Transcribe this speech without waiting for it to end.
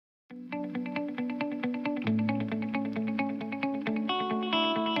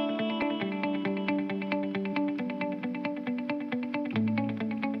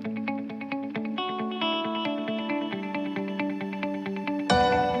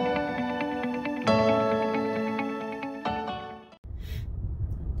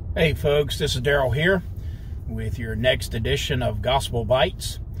Hey folks, this is Daryl here with your next edition of Gospel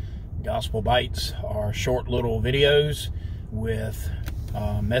Bytes. Gospel Bytes are short little videos with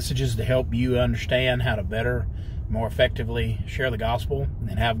messages to help you understand how to better, more effectively share the gospel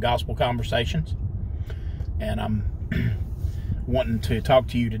and have gospel conversations. And I'm wanting to talk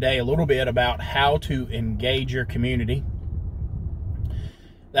to you today a little bit about how to engage your community.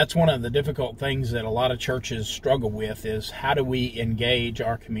 That's one of the difficult things that a lot of churches struggle with, is how do we engage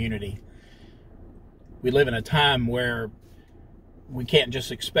our community? We live in a time where we can't just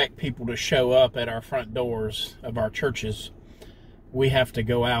expect people to show up at our front doors of our churches. We have to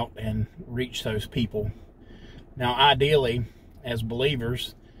go out and reach those people. Now, ideally, as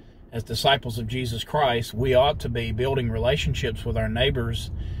believers, as disciples of Jesus Christ, we ought to be building relationships with our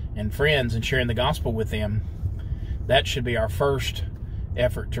neighbors and friends and sharing the gospel with them. That should be our first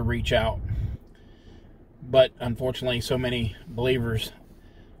effort to reach out. But unfortunately, so many believers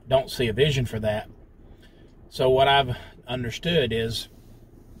don't see a vision for that. So what I've understood is,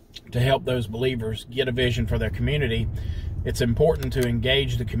 to help those believers get a vision for their community, it's important to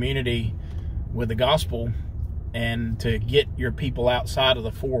engage the community with the gospel and to get your people outside of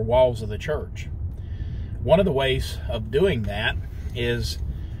the four walls of the church. One of the ways of doing that is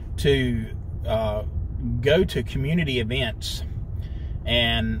to go to community events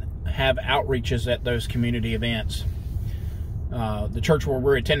and have outreaches at those community events. The church where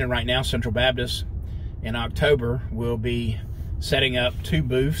we're attending right now, Central Baptist, in October, will be setting up 2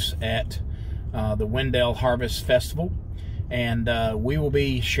 booths at the Wendell Harvest Festival, and we will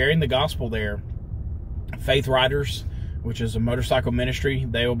be sharing the gospel there. Faith Riders, which is a motorcycle ministry,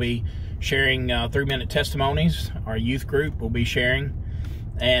 they will be sharing 3-minute testimonies. Our youth group will be sharing,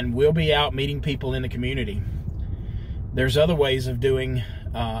 and we'll be out meeting people in the community. There's other ways of doing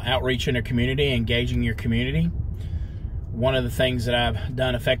outreach in a community, engaging your community. One of the things that I've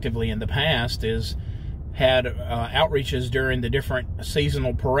done effectively in the past is had outreaches during the different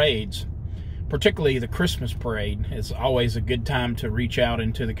seasonal parades, particularly the Christmas parade. It's always a good time to reach out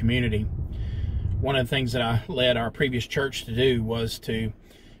into the community. One of the things that I led our previous church to do was to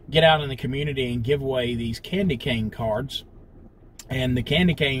get out in the community and give away these candy cane cards. And the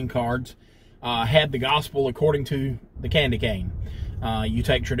candy cane cards had the gospel according to the candy cane. You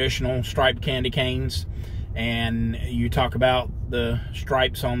take traditional striped candy canes and you talk about the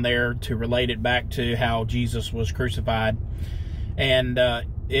stripes on there to relate it back to how Jesus was crucified. And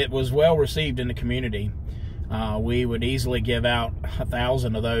it was well received in the community. We would easily give out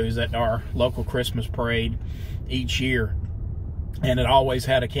 1,000 of those at our local Christmas parade each year. And it always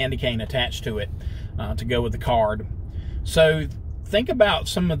had a candy cane attached to it to go with the card. So think about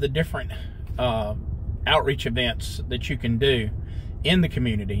some of the different outreach events that you can do in the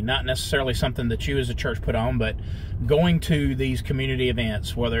community. Not necessarily something that you as a church put on, but going to these community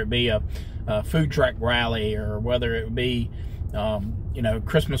events, whether it be a food truck rally or whether it be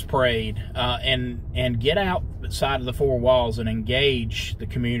Christmas parade, and get outside of the 4 walls and engage the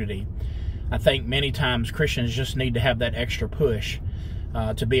community. I think many times Christians just need to have that extra push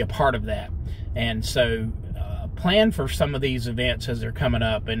to be a part of that. And so plan for some of these events as they're coming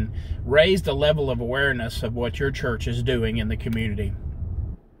up and raise the level of awareness of what your church is doing in the community.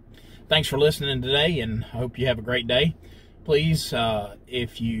 Thanks for listening today, and I hope you have a great day. Please,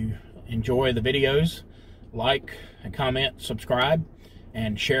 if you enjoy the videos, like, comment, subscribe,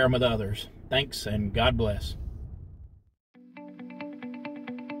 and share them with others. Thanks, and God bless.